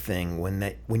young thing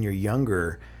when you're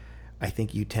younger. I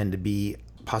think you tend to be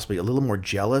possibly a little more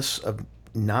jealous of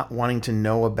not wanting to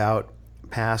know about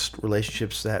past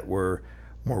relationships that were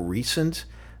more recent.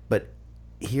 But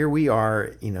here we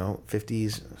are,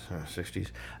 50s, 60s,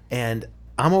 and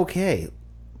I'm okay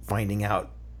finding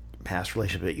out past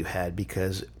relationship that you had,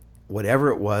 because whatever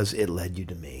it was, it led you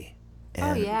to me.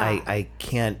 And I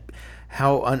can't,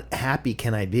 how unhappy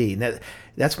can I be? And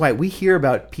that's why we hear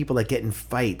about people that get in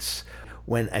fights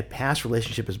when a past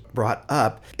relationship is brought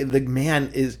up. The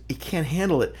man he can't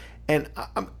handle it. And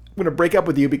I'm going to break up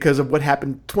with you because of what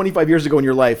happened 25 years ago in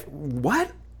your life.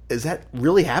 What? Is that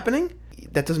really happening?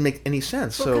 That doesn't make any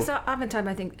sense. Well, because oftentimes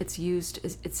I think it's used,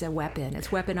 it's a weapon. It's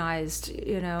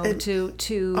weaponized,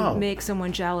 to make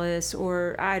someone jealous,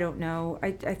 or I don't know.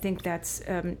 I think that's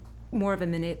more of a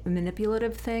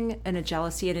manipulative thing, and a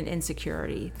jealousy and an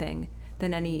insecurity thing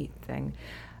than anything.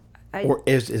 Or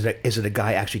is it a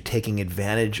guy actually taking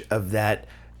advantage of that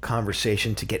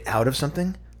conversation to get out of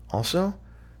something also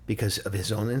because of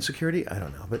his own insecurity? I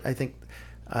don't know. But I think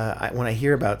when I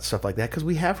hear about stuff like that, because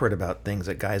we have heard about things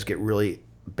that guys get really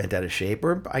bent out of shape,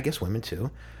 or I guess women too,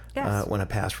 yes. When a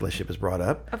past relationship is brought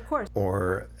up. Of course.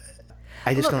 Or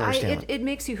I just don't understand. It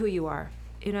makes you who you are.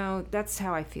 That's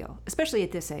how I feel, especially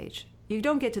at this age. You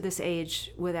don't get to this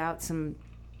age without some,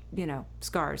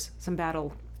 scars, some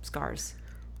battle scars.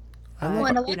 Well,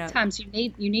 and a lot of times you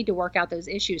need to work out those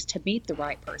issues to meet the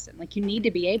right person. Like, you need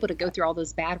to be able to go through all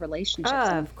those bad relationships.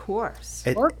 Of course.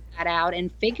 Work that out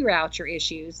and figure out your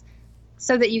issues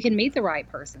so that you can meet the right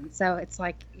person. So it's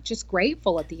like, just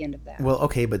grateful at the end of that. Well,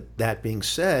 okay, but that being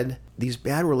said, these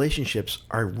bad relationships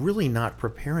are really not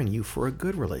preparing you for a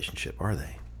good relationship, are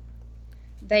they?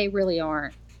 They really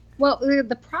aren't. Well,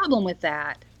 the problem with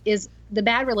that is the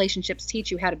bad relationships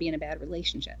teach you how to be in a bad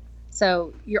relationship.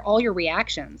 So all your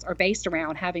reactions are based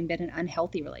around having been in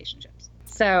unhealthy relationships.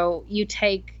 So you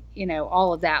take,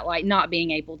 all of that, like not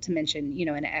being able to mention,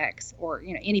 an ex or,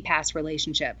 any past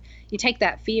relationship. You take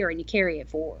that fear and you carry it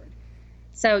forward.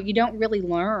 So you don't really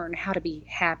learn how to be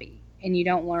happy, and you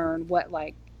don't learn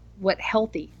what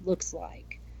healthy looks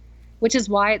like, which is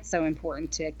why it's so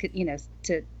important to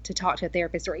talk to a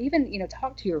therapist, or even,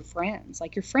 talk to your friends.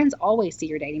 Like, your friends always see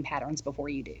your dating patterns before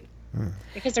you do.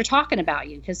 Because they're talking about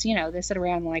you, because they sit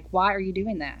around like, why are you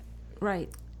doing that? Right.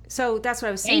 So that's what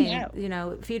I was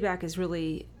saying. Feedback is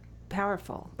really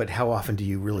powerful. But how often do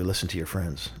you really listen to your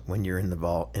friends when you're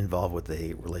involved with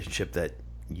a relationship that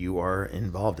you are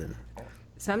involved in?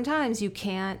 Sometimes you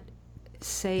can't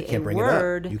say a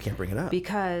word. You can't bring it up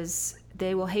because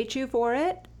they will hate you for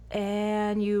it,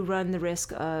 and you run the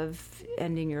risk of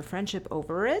ending your friendship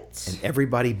over it. And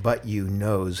everybody but you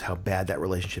knows how bad that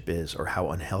relationship is or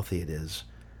how unhealthy it is,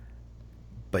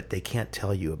 but they can't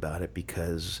tell you about it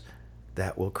because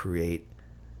that will create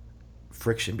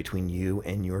friction between you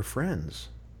and your friends.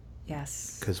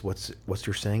 Yes. Because what's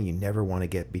you're saying? You never want to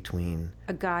get between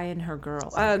a guy and her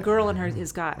girl, a girl and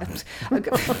his guy.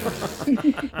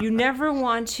 You never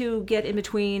want to get in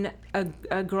between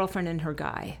a girlfriend and her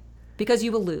guy, because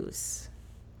you will lose.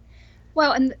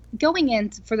 Well, and going in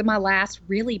for my last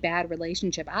really bad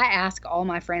relationship, I asked all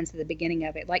my friends at the beginning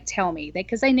of it, like, tell me,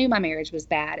 because they knew my marriage was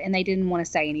bad and they didn't want to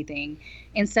say anything.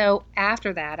 And so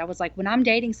after that, I was like, when I'm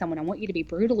dating someone, I want you to be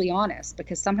brutally honest,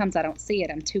 because sometimes I don't see it.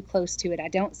 I'm too close to it. I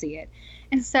don't see it.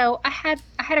 And so I had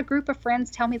a group of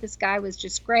friends tell me this guy was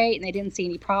just great and they didn't see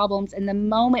any problems. And the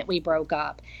moment we broke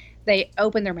up, they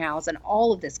opened their mouths and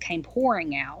all of this came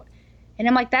pouring out. And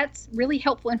I'm like, that's really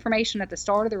helpful information at the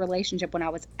start of the relationship when I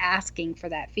was asking for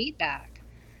that feedback.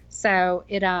 So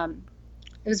it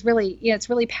was really, it's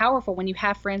really powerful when you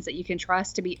have friends that you can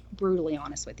trust to be brutally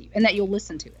honest with you and that you'll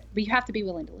listen to it. But you have to be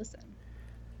willing to listen.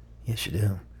 Yes, you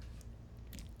do.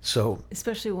 So,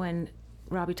 especially when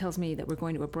Robbie tells me that we're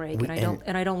going to a break, and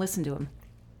I don't listen to him.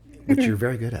 Which you're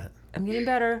very good at. I'm getting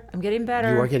better. You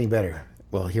are getting better.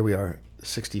 Well, here we are,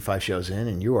 65 shows in,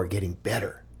 and you are getting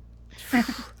better. I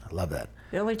love that.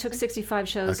 It only took 65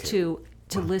 shows to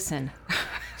listen.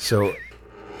 So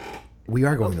we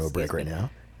are going to a break right now,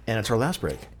 and it's our last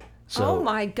break. So oh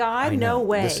my God, no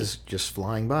way. This is just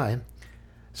flying by.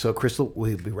 So Crystal,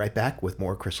 we'll be right back with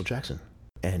more Crystal Jackson.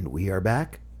 And we are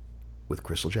back with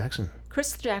Crystal Jackson.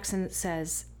 Crystal Jackson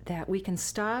says that we can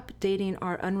stop dating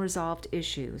our unresolved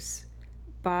issues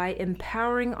by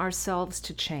empowering ourselves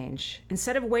to change.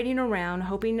 Instead of waiting around,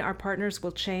 hoping our partners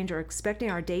will change or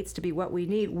expecting our dates to be what we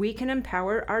need, we can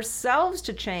empower ourselves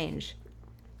to change.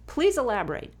 Please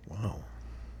elaborate. Wow.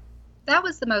 That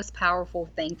was the most powerful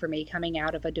thing for me coming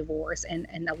out of a divorce and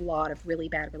a lot of really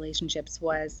bad relationships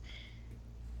was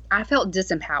I felt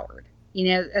disempowered. You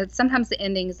know, sometimes the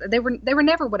endings, they were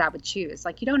never what I would choose.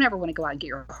 Like, you don't ever want to go out and get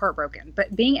your heart broken.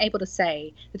 But being able to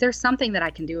say that there's something that I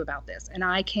can do about this, and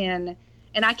I can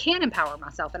empower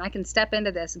myself, and I can step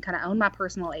into this and kind of own my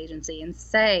personal agency and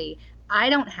say, I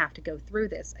don't have to go through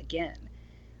this again.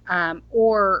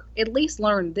 Or at least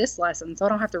learn this lesson so I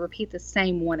don't have to repeat the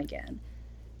same one again.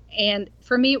 And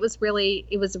for me, it was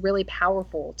really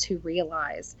powerful to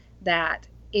realize that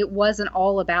it wasn't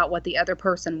all about what the other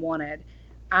person wanted.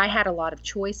 I had a lot of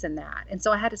choice in that. And so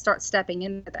I had to start stepping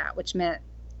into that, which meant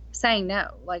saying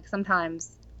no. Like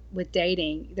sometimes with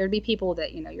dating, there'd be people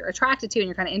that, you know, you're attracted to and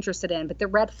you're kind of interested in, but the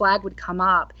red flag would come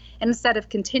up. And instead of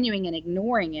continuing and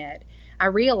ignoring it, I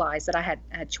realized that I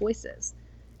had choices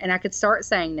and I could start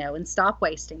saying no and stop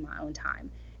wasting my own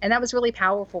time. And that was really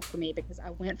powerful for me because I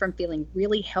went from feeling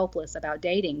really helpless about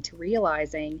dating to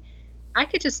realizing I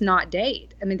could just not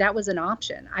date. I mean, that was an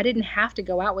option. I didn't have to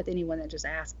go out with anyone that just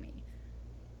asked me.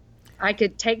 I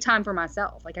could take time for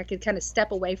myself. Like I could kind of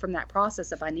step away from that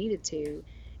process if I needed to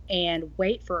and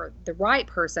wait for the right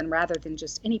person rather than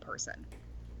just any person.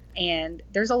 And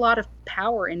there's a lot of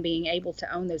power in being able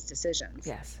to own those decisions.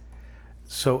 Yes.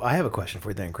 So I have a question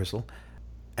for you then, Crystal.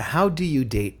 How do you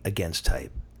date against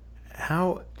type?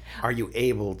 How are you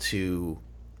able to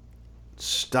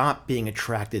stop being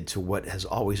attracted to what has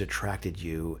always attracted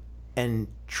you and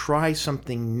try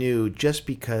something new just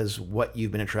because what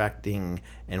you've been attracting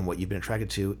and what you've been attracted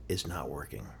to is not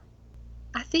working?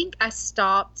 I think I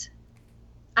stopped.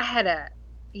 I had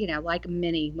like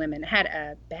many women, had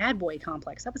a bad boy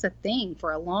complex. That was a thing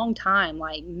for a long time.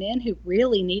 Like men who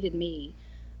really needed me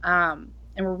and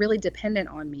were really dependent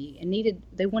on me and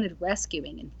they wanted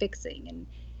rescuing and fixing and,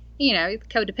 you know,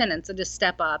 codependents would just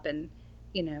step up and,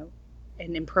 you know,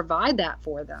 and provide that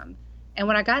for them. And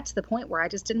when I got to the point where I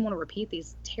just didn't want to repeat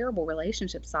these terrible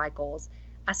relationship cycles,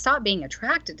 I stopped being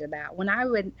attracted to that. When I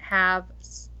would have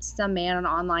some man on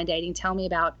online dating tell me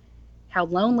about how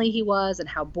lonely he was and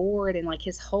how bored and like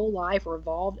his whole life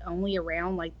revolved only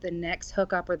around like the next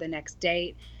hookup or the next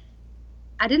date,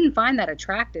 I didn't find that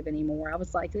attractive anymore. I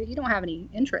was like, you don't have any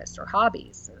interests or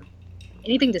hobbies or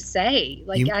anything to say.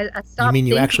 Like I stopped. You mean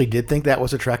you actually did think that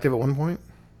was attractive at one point?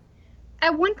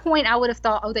 At one point I would have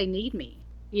thought, oh, they need me.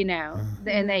 You know,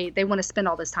 and they want to spend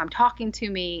all this time talking to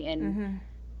me. And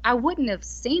I wouldn't have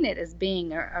seen it as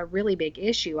being a really big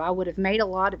issue. I would have made a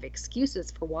lot of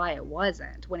excuses for why it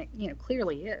wasn't when it, you know,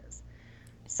 clearly is.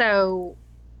 So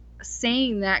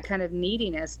seeing that kind of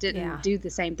neediness didn't do the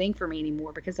same thing for me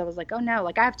anymore because I was like, oh no,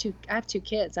 like I have two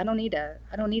kids. I don't need a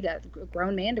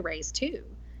grown man to raise two.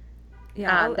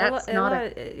 Yeah.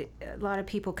 A lot of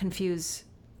people confuse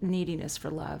neediness for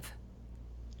love.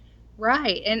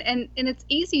 Right. And it's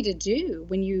easy to do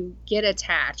when you get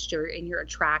attached and you're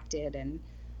attracted and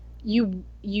you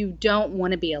don't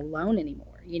want to be alone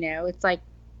anymore. You know, it's like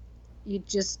you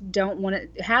just don't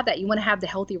want to have that. You want to have the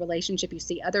healthy relationship you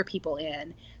see other people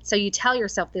in. So you tell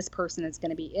yourself this person is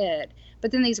going to be it. But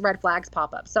then these red flags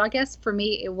pop up. So I guess for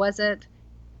me,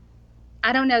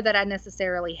 I don't know that I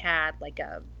necessarily had like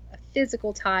a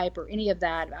physical type or any of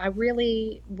that. I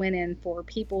really went in for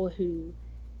people who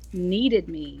needed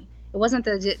me. It wasn't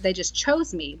that they just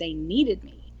chose me, they needed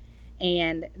me.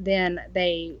 And then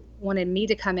they wanted me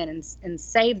to come in and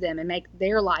save them and make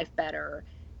their life better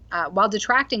while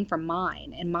detracting from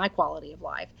mine and my quality of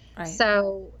life. Right.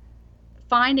 So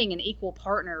finding an equal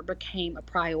partner became a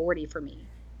priority for me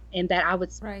and that I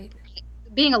was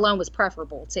being alone was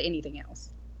preferable to anything else.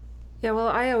 Yeah, well,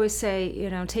 I always say, you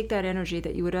know, take that energy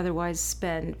that you would otherwise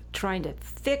spend trying to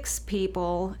fix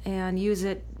people and use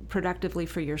it productively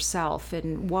for yourself,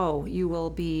 and whoa, you will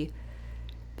be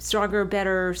stronger,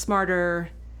 better, smarter,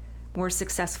 more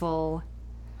successful.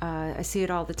 I see it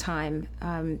all the time.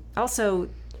 Also,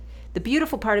 the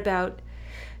beautiful part about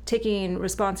taking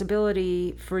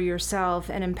responsibility for yourself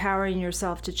and empowering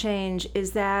yourself to change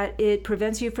is that it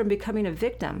prevents you from becoming a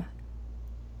victim.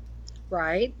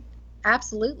 Right.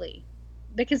 Absolutely.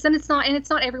 Because then it's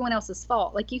not everyone else's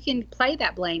fault. Like you can play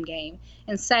that blame game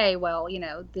and say, well, you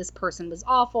know, this person was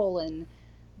awful and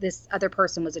this other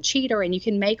person was a cheater, and you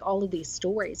can make all of these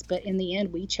stories. But in the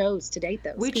end, we chose to date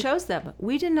those people. Chose them.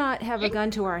 We did not have a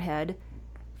gun to our head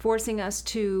forcing us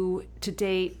to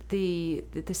date the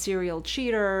serial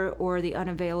cheater or the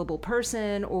unavailable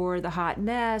person or the hot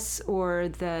mess or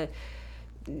the,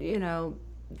 name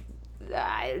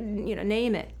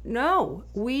it. No,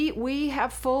 we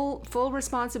have full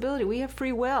responsibility. We have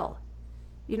free will.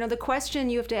 The question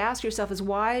you have to ask yourself is,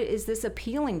 why is this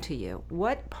appealing to you?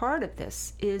 What part of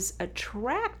this is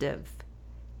attractive?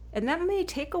 And that may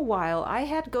take a while. I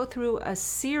had to go through a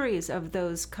series of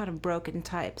those kind of broken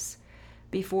types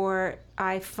before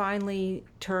I finally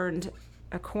turned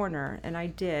a corner, and I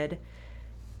did.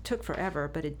 Took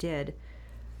forever, but it did.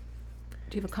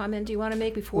 Do you have a comment you want to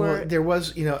make before? Well, there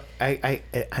was,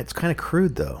 it's kind of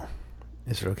crude though.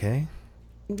 Is it okay?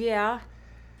 Yeah.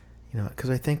 Because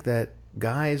I think that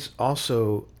guys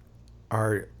also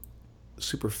are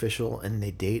superficial and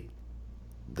they date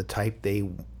the type they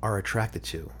are attracted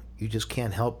to. You just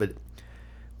can't help it.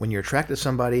 When you're attracted to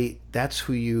somebody, that's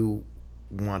who you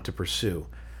want to pursue.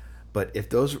 But if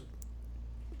those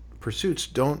pursuits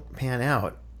don't pan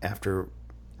out after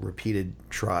repeated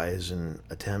tries and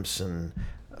attempts and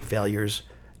failures,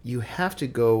 you have to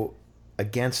go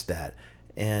against that.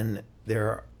 And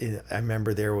I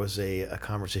remember there was a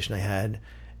conversation I had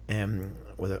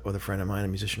with a friend of mine, a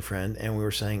musician friend, and we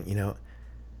were saying,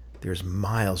 there's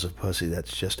miles of pussy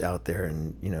that's just out there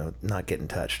and, not getting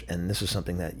touched. And this is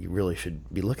something that you really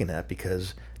should be looking at,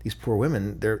 because these poor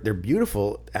women, they're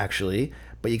beautiful actually,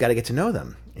 but you got to get to know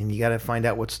them and you got to find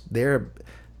out what's there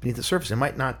beneath the surface. It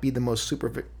might not be the most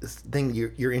thing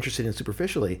you're interested in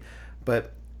superficially,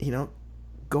 but,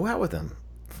 go out with them,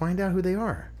 find out who they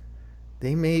are.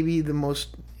 They may be the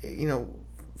most,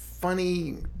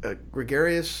 funny,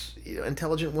 gregarious,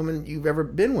 intelligent woman you've ever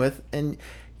been with, and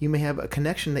you may have a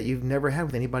connection that you've never had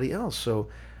with anybody else. So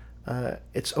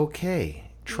it's okay.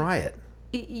 Try it.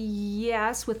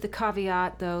 Yes, with the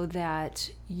caveat though that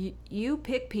you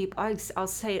pick people. I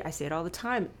say it all the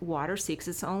time. Water seeks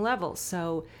its own level.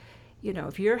 So,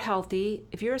 if you're healthy,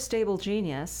 if you're a stable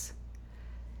genius,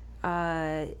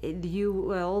 you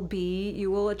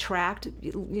will attract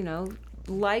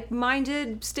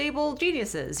like-minded, stable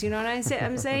geniuses. You know what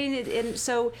I'm saying? And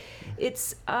so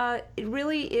it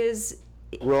really is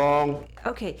Wrong.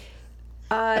 okay.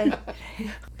 Well,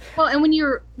 and when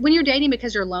you're dating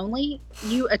because you're lonely,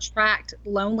 you attract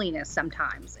loneliness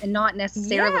sometimes, and not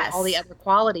necessarily all the other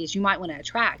qualities you might want to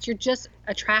attract. You're just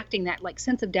attracting that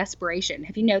sense of desperation.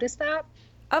 Have you noticed that?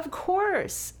 Of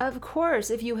course.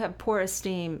 If you have poor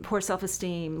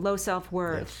self-esteem, low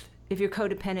self-worth, yes. If you're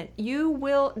codependent,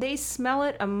 they smell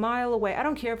it a mile away. I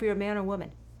don't care if you're a man or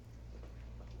woman.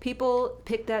 People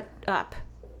pick that up,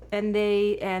 and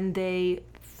they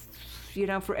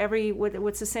for every,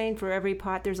 what's the saying? For every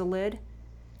pot, there's a lid.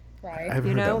 Right. I've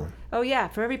heard that one. Oh yeah,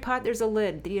 for every pot, there's a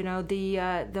lid.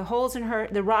 The holes in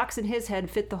the rocks in his head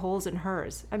fit the holes in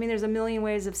hers. I mean, there's a million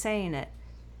ways of saying it.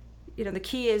 The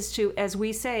key is to, as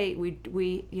we say,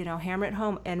 we hammer it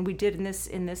home, and we did in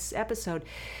this episode,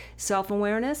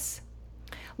 self-awareness,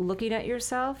 looking at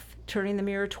yourself, turning the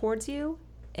mirror towards you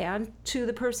and to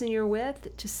the person you're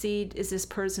with to see, is this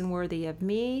person worthy of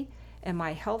me? Am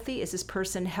I healthy? Is this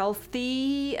person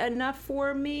healthy enough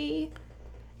for me?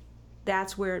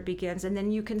 That's where it begins. And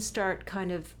then you can start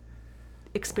kind of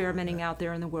experimenting out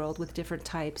there in the world with different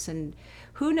types. And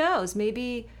who knows,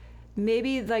 maybe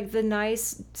like the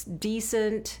nice,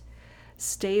 decent,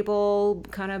 stable,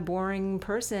 kind of boring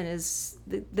person is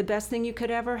the best thing you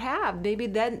could ever have. Maybe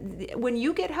then when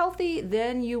you get healthy,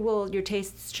 then your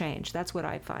tastes change. That's what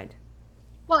I find.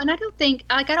 Well, and I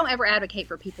don't ever advocate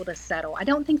for people to settle. I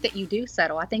don't think that you do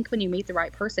settle. I think when you meet the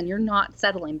right person, you're not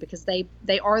settling because they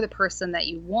are the person that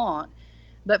you want.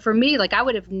 But for me, I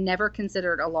would have never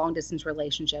considered a long distance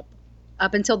relationship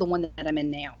up until the one that I'm in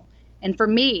now. And for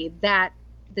me, that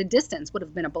the distance would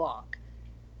have been a block.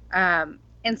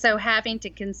 And so having to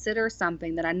consider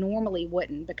something that I normally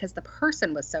wouldn't because the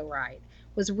person was so right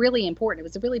was really important. It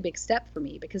was a really big step for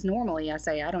me because normally I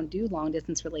say I don't do long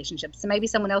distance relationships. So maybe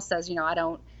someone else says, I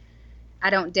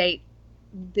don't date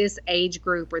this age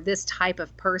group or this type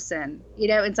of person.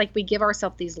 It's like we give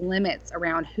ourselves these limits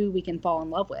around who we can fall in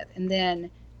love with. And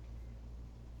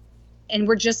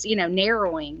we're just,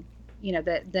 narrowing,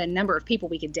 the number of people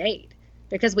we could date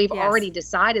because we've already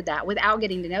decided that without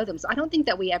getting to know them. So I don't think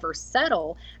that we ever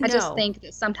settle. I just think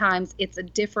that sometimes it's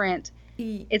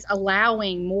it's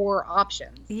allowing more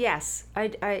options. Yes.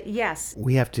 Yes.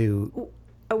 We have to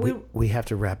we have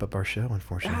to wrap up our show,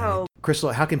 unfortunately. Oh.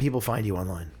 Crystal, how can people find you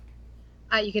online?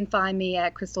 You can find me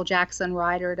at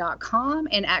crystaljacksonwriter.com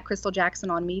and at Crystal Jackson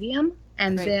on Medium.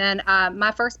 And Great. then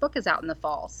my first book is out in the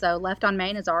fall. So Left on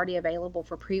Main is already available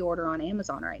for pre-order on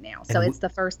Amazon right now. So it's the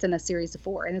first in a series of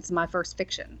 4, and it's my first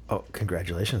fiction. Oh,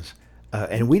 congratulations.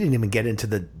 And we didn't even get into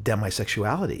the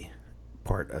demisexuality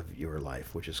part of your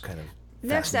life, which is kind of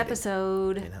Next fascinating.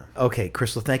 episode. You know. Okay,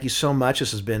 Crystal, thank you so much.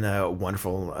 This has been a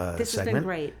wonderful This segment. has been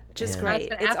great. Just And- great. It's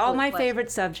been It's all absolute my pleasure.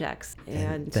 favorite subjects.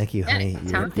 And Thank you, honey.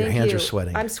 Your Thank hands you. are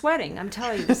sweating. I'm sweating. I'm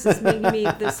telling you, this is making me.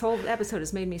 This whole episode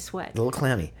has made me sweat. a little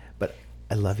clammy, but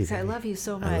I love you. I baby. love you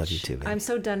so much. I love you too, baby. I'm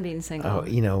so done being single. Oh,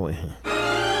 you know.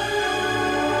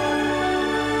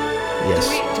 Yes.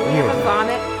 Do we have a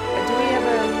vomit? Do we have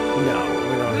a? No,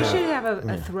 we don't We have. should have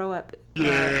a throw up.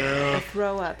 A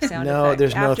throw up sound No, effect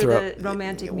there's no after throw. the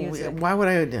romantic music. Why would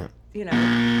I do? You know.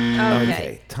 Okay.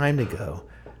 Okay, time to go.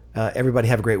 Everybody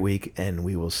have a great week, and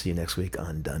we will see you next week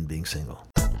on Done Being Single.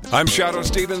 I'm Shadow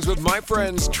Stevens with my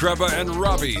friends Trevor and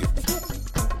Robbie.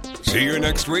 See you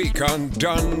next week on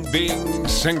Done Being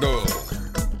Single.